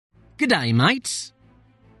G'day, mates!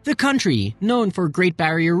 The country, known for Great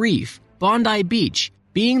Barrier Reef, Bondi Beach,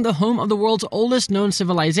 being the home of the world's oldest known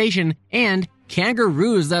civilization, and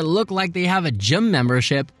kangaroos that look like they have a gym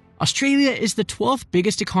membership, Australia is the 12th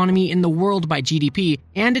biggest economy in the world by GDP,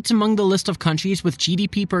 and it's among the list of countries with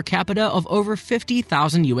GDP per capita of over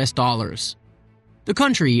 $50,000. The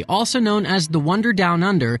country, also known as the Wonder Down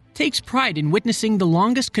Under, takes pride in witnessing the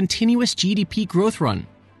longest continuous GDP growth run.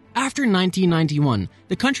 After 1991,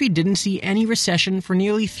 the country didn't see any recession for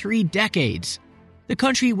nearly 3 decades. The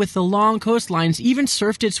country with the long coastlines even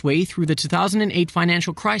surfed its way through the 2008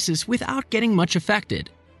 financial crisis without getting much affected.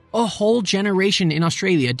 A whole generation in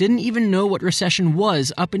Australia didn't even know what recession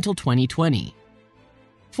was up until 2020.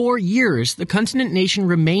 For years, the continent nation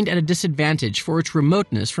remained at a disadvantage for its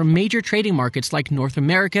remoteness from major trading markets like North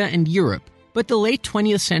America and Europe, but the late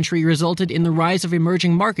 20th century resulted in the rise of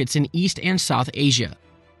emerging markets in East and South Asia.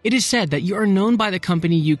 It is said that you are known by the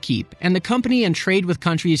company you keep, and the company and trade with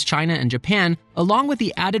countries China and Japan, along with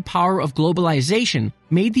the added power of globalization,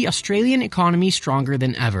 made the Australian economy stronger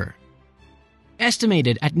than ever.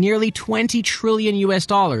 Estimated at nearly $20 trillion,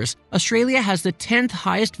 Australia has the 10th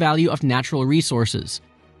highest value of natural resources.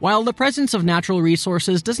 While the presence of natural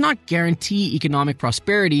resources does not guarantee economic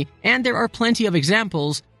prosperity, and there are plenty of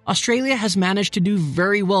examples, Australia has managed to do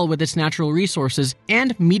very well with its natural resources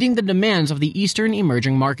and meeting the demands of the eastern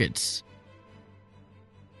emerging markets.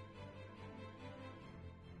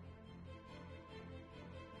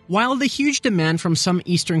 While the huge demand from some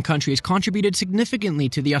eastern countries contributed significantly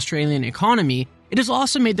to the Australian economy, it has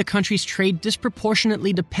also made the country's trade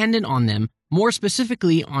disproportionately dependent on them, more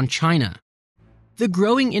specifically on China. The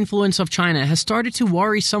growing influence of China has started to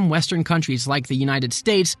worry some Western countries like the United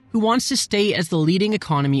States, who wants to stay as the leading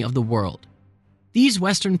economy of the world. These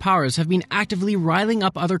Western powers have been actively riling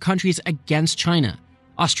up other countries against China.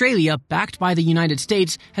 Australia, backed by the United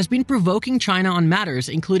States, has been provoking China on matters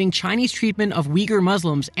including Chinese treatment of Uyghur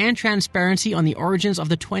Muslims and transparency on the origins of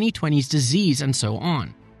the 2020s disease and so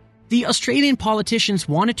on. The Australian politicians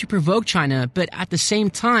wanted to provoke China, but at the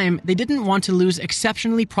same time, they didn't want to lose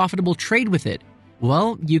exceptionally profitable trade with it.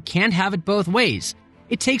 Well, you can't have it both ways.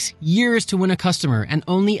 It takes years to win a customer and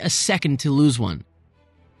only a second to lose one.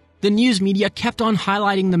 The news media kept on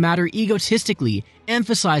highlighting the matter egotistically,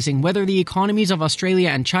 emphasizing whether the economies of Australia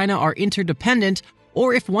and China are interdependent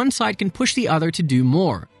or if one side can push the other to do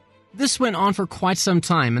more. This went on for quite some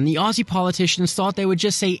time, and the Aussie politicians thought they would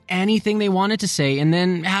just say anything they wanted to say and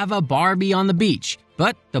then have a Barbie on the beach.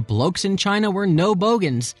 But the blokes in China were no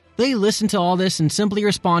bogans. They listened to all this and simply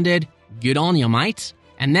responded, "Good on ya, mate."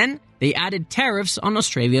 And then they added tariffs on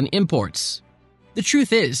Australian imports. The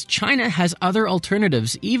truth is, China has other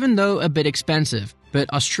alternatives, even though a bit expensive,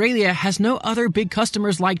 but Australia has no other big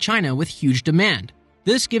customers like China with huge demand.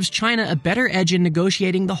 This gives China a better edge in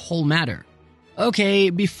negotiating the whole matter. Okay,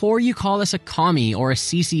 before you call us a commie or a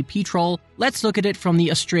CCP troll, let's look at it from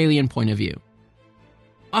the Australian point of view.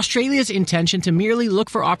 Australia's intention to merely look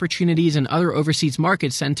for opportunities in other overseas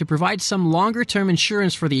markets and to provide some longer-term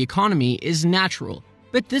insurance for the economy is natural.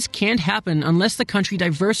 But this can't happen unless the country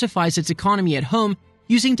diversifies its economy at home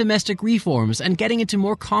using domestic reforms and getting into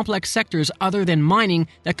more complex sectors other than mining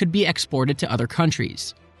that could be exported to other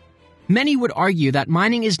countries. Many would argue that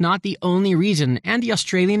mining is not the only reason, and the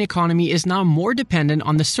Australian economy is now more dependent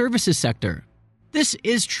on the services sector. This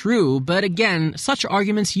is true, but again, such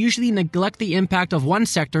arguments usually neglect the impact of one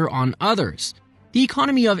sector on others. The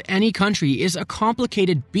economy of any country is a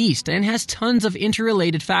complicated beast and has tons of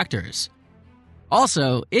interrelated factors.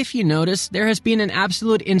 Also, if you notice, there has been an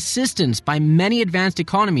absolute insistence by many advanced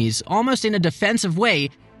economies, almost in a defensive way,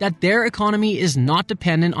 that their economy is not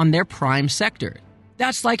dependent on their prime sector.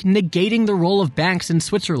 That's like negating the role of banks in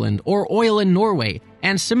Switzerland or oil in Norway,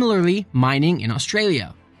 and similarly, mining in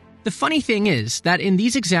Australia. The funny thing is that in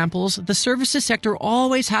these examples, the services sector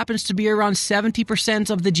always happens to be around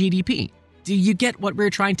 70% of the GDP. Do you get what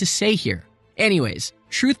we're trying to say here? Anyways,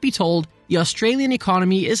 truth be told, the Australian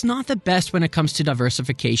economy is not the best when it comes to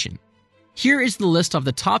diversification. Here is the list of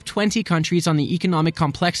the top 20 countries on the Economic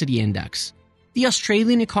Complexity Index. The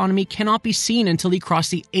Australian economy cannot be seen until you cross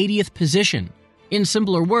the 80th position. In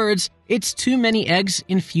simpler words, it's too many eggs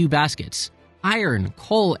in few baskets. Iron,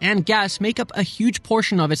 coal, and gas make up a huge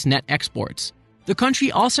portion of its net exports. The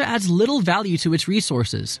country also adds little value to its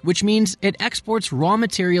resources, which means it exports raw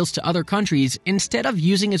materials to other countries instead of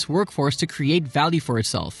using its workforce to create value for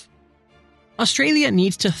itself. Australia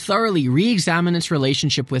needs to thoroughly re-examine its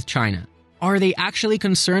relationship with China. Are they actually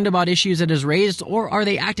concerned about issues it has raised, or are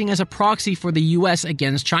they acting as a proxy for the US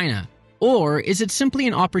against China? Or is it simply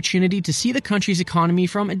an opportunity to see the country's economy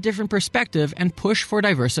from a different perspective and push for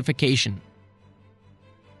diversification?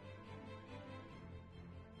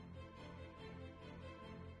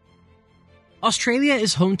 Australia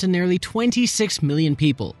is home to nearly 26 million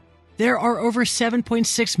people. There are over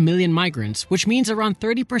 7.6 million migrants, which means around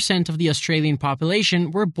 30% of the Australian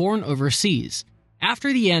population were born overseas.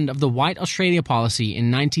 After the end of the White Australia policy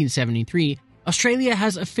in 1973, Australia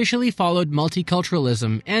has officially followed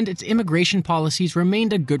multiculturalism, and its immigration policies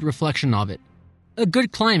remained a good reflection of it. A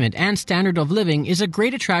good climate and standard of living is a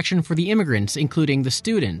great attraction for the immigrants, including the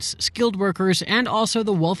students, skilled workers, and also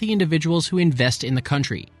the wealthy individuals who invest in the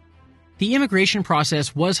country. The immigration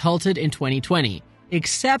process was halted in 2020,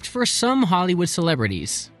 except for some Hollywood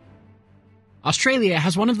celebrities. Australia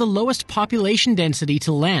has one of the lowest population density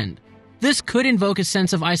to land. This could invoke a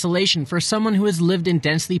sense of isolation for someone who has lived in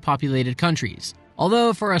densely populated countries,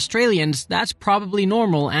 although for Australians, that's probably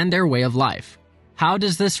normal and their way of life. How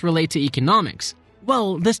does this relate to economics?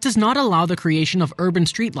 Well, this does not allow the creation of urban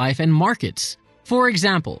street life and markets. For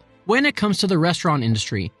example, when it comes to the restaurant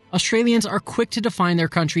industry, Australians are quick to define their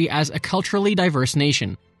country as a culturally diverse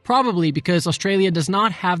nation, probably because Australia does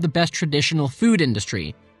not have the best traditional food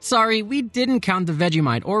industry. Sorry, we didn't count the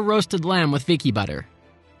Vegemite or roasted lamb with Vicky butter.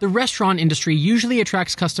 The restaurant industry usually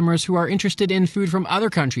attracts customers who are interested in food from other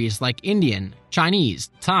countries like Indian, Chinese,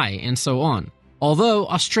 Thai, and so on. Although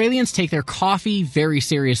Australians take their coffee very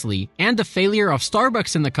seriously, and the failure of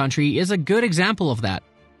Starbucks in the country is a good example of that.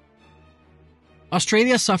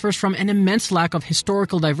 Australia suffers from an immense lack of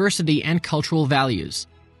historical diversity and cultural values.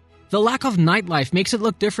 The lack of nightlife makes it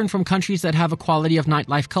look different from countries that have a quality of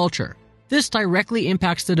nightlife culture. This directly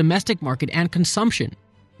impacts the domestic market and consumption.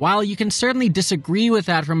 While you can certainly disagree with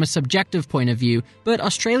that from a subjective point of view, but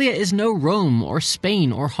Australia is no Rome or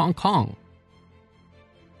Spain or Hong Kong.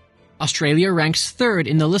 Australia ranks third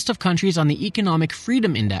in the list of countries on the Economic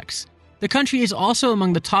Freedom Index. The country is also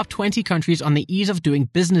among the top 20 countries on the Ease of Doing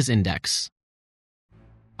Business Index.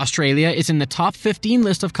 Australia is in the top 15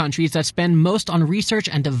 list of countries that spend most on research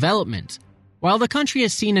and development. While the country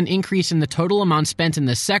has seen an increase in the total amount spent in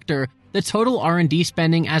this sector, the total R&D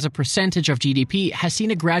spending as a percentage of GDP has seen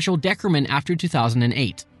a gradual decrement after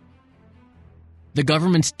 2008. The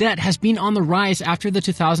government's debt has been on the rise after the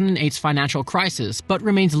 2008 financial crisis, but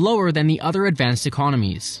remains lower than the other advanced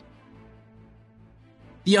economies.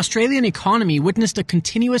 The Australian economy witnessed a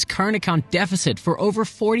continuous current account deficit for over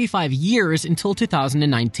 45 years until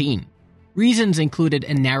 2019. Reasons included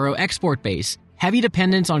a narrow export base, heavy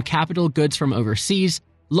dependence on capital goods from overseas,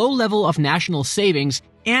 low level of national savings,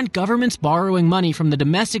 and governments borrowing money from the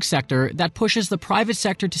domestic sector that pushes the private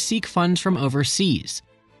sector to seek funds from overseas.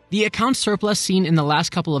 The account surplus seen in the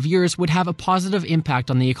last couple of years would have a positive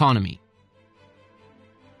impact on the economy.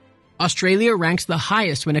 Australia ranks the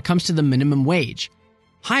highest when it comes to the minimum wage.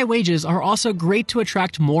 High wages are also great to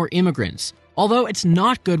attract more immigrants, although it's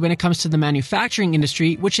not good when it comes to the manufacturing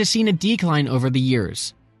industry, which has seen a decline over the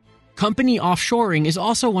years. Company offshoring is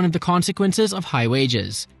also one of the consequences of high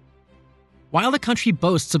wages. While the country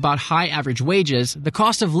boasts about high average wages, the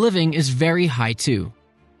cost of living is very high too.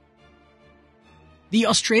 The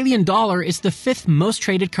Australian dollar is the fifth most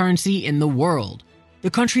traded currency in the world.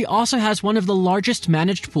 The country also has one of the largest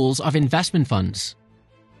managed pools of investment funds.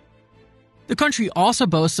 The country also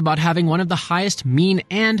boasts about having one of the highest mean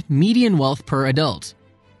and median wealth per adult.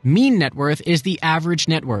 Mean net worth is the average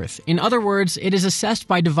net worth. In other words, it is assessed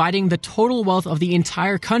by dividing the total wealth of the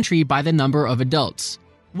entire country by the number of adults.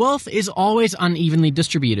 Wealth is always unevenly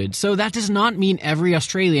distributed, so that does not mean every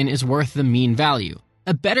Australian is worth the mean value.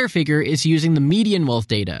 A better figure is using the median wealth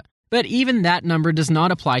data, but even that number does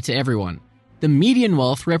not apply to everyone. The median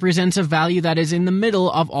wealth represents a value that is in the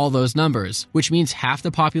middle of all those numbers, which means half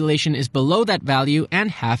the population is below that value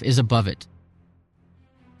and half is above it.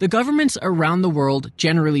 The governments around the world,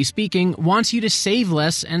 generally speaking, wants you to save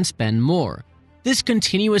less and spend more. This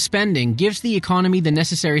continuous spending gives the economy the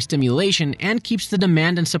necessary stimulation and keeps the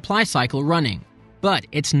demand and supply cycle running. But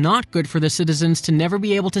it's not good for the citizens to never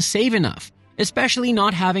be able to save enough, especially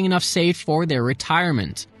not having enough saved for their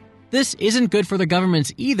retirement. This isn't good for the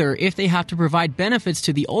governments either if they have to provide benefits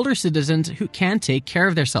to the older citizens who can't take care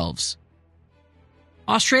of themselves.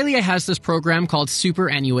 Australia has this program called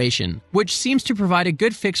superannuation, which seems to provide a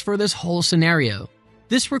good fix for this whole scenario.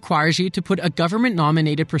 This requires you to put a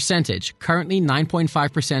government-nominated percentage, currently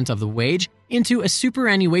 9.5% of the wage, into a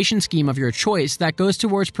superannuation scheme of your choice that goes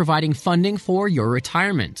towards providing funding for your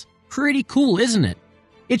retirement. Pretty cool, isn't it?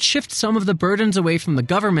 It shifts some of the burdens away from the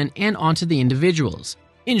government and onto the individuals.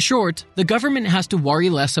 In short, the government has to worry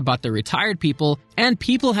less about the retired people, and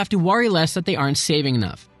people have to worry less that they aren't saving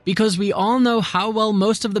enough, because we all know how well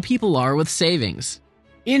most of the people are with savings.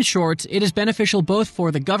 In short, it is beneficial both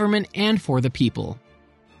for the government and for the people.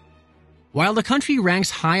 While the country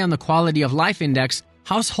ranks high on the Quality of Life Index,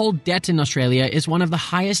 household debt in Australia is one of the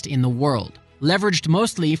highest in the world. leveraged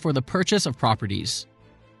mostly for the purchase of properties.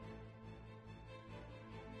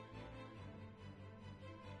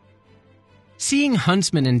 Seeing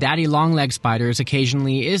huntsmen and daddy long-legged spiders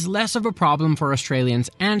occasionally is less of a problem for Australians,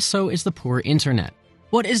 and so is the poor internet.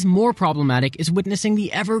 What is more problematic is witnessing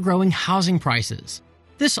the ever-growing housing prices.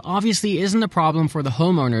 This obviously isn't a problem for the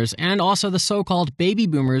homeowners and also the so-called baby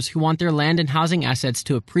boomers who want their land and housing assets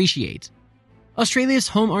to appreciate. Australia's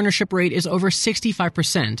home ownership rate is over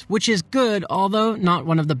 65%, which is good, although not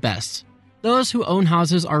one of the best. Those who own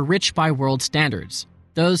houses are rich by world standards.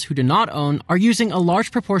 Those who do not own are using a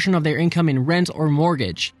large proportion of their income in rent or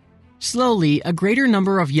mortgage. Slowly, a greater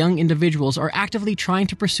number of young individuals are actively trying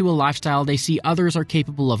to pursue a lifestyle they see others are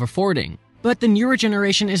capable of affording. But the newer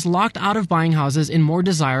generation is locked out of buying houses in more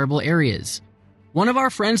desirable areas. One of our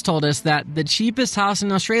friends told us that the cheapest house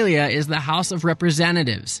in Australia is the House of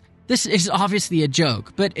Representatives. This is obviously a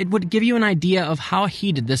joke, but it would give you an idea of how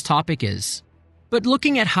heated this topic is. But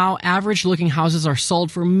looking at how average-looking houses are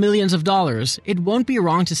sold for millions of dollars, it won't be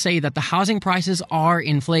wrong to say that the housing prices are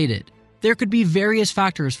inflated. There could be various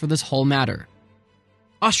factors for this whole matter.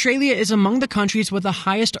 Australia is among the countries with the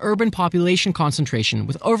highest urban population concentration,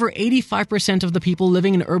 with over 85% of the people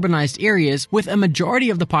living in urbanized areas, with a majority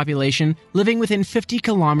of the population living within 50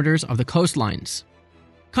 kilometers of the coastlines.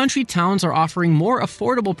 Country towns are offering more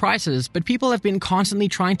affordable prices, but people have been constantly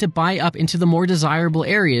trying to buy up into the more desirable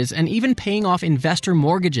areas and even paying off investor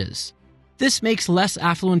mortgages. This makes less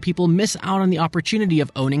affluent people miss out on the opportunity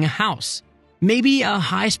of owning a house. Maybe a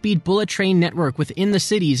high-speed bullet train network within the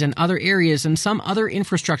cities and other areas and some other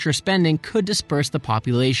infrastructure spending could disperse the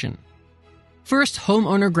population. First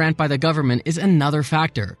homeowner grant by the government is another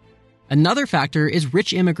factor. Another factor is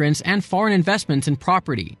rich immigrants and foreign investments in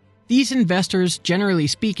property. These investors, generally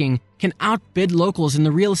speaking, can outbid locals in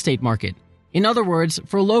the real estate market. In other words,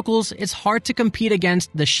 for locals, it's hard to compete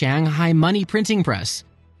against the Shanghai money printing press.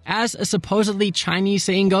 As a supposedly Chinese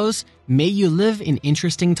saying goes, may you live in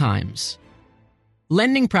interesting times.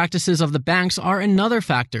 Lending practices of the banks are another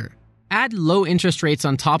factor. Add low interest rates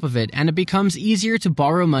on top of it, and it becomes easier to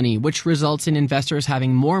borrow money, which results in investors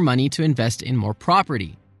having more money to invest in more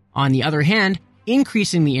property. On the other hand,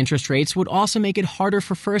 increasing the interest rates would also make it harder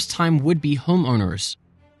for first-time would-be homeowners.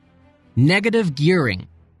 Negative gearing.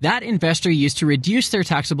 That investor used to reduce their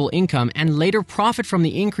taxable income and later profit from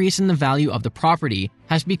the increase in the value of the property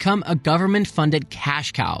has become a government-funded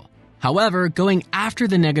cash cow. However, going after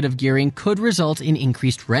the negative gearing could result in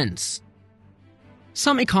increased rents.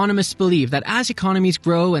 Some economists believe that as economies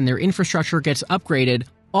grow and their infrastructure gets upgraded,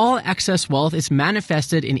 all excess wealth is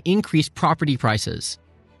manifested in increased property prices.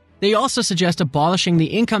 They also suggest abolishing the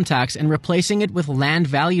income tax and replacing it with land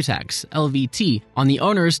value tax, LVT, on the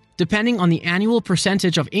owners depending on the annual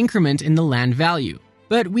percentage of increment in the land value.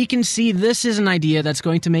 But we can see this is an idea that's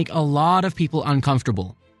going to make a lot of people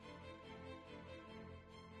uncomfortable.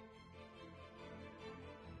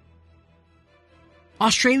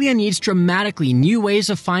 Australia needs dramatically new ways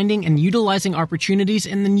of finding and utilizing opportunities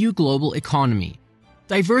in the new global economy.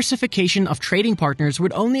 Diversification of trading partners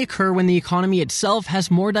would only occur when the economy itself has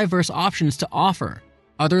more diverse options to offer.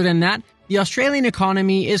 Other than that, the Australian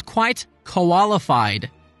economy is quite qualified.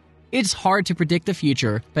 It's hard to predict the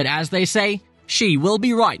future, but as they say, she will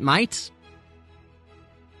be right, mate.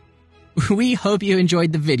 We hope you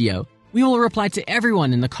enjoyed the video. We will reply to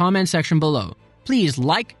everyone in the comment section below. Please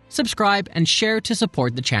like, subscribe, and share to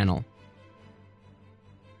support the channel.